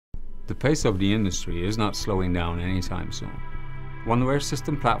The pace of the industry is not slowing down anytime soon. Wonderware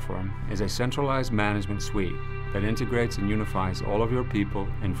System Platform is a centralized management suite that integrates and unifies all of your people,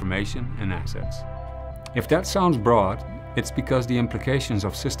 information, and assets. If that sounds broad, it's because the implications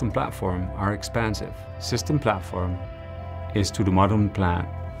of System Platform are expansive. System Platform is to the modern plant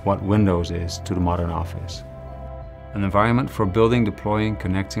what Windows is to the modern office. An environment for building, deploying,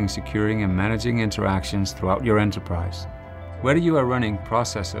 connecting, securing, and managing interactions throughout your enterprise. Whether you are running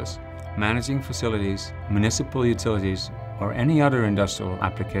processes, managing facilities, municipal utilities, or any other industrial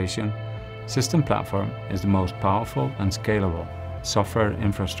application, System Platform is the most powerful and scalable software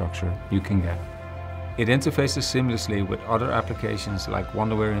infrastructure you can get. It interfaces seamlessly with other applications like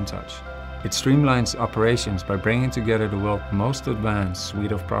Wonderware InTouch. It streamlines operations by bringing together the world's most advanced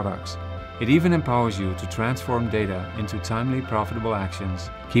suite of products. It even empowers you to transform data into timely, profitable actions,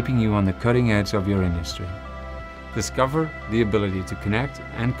 keeping you on the cutting edge of your industry. Discover the ability to connect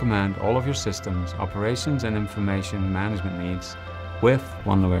and command all of your systems, operations, and information management needs with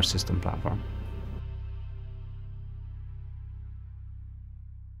Wonderware System Platform.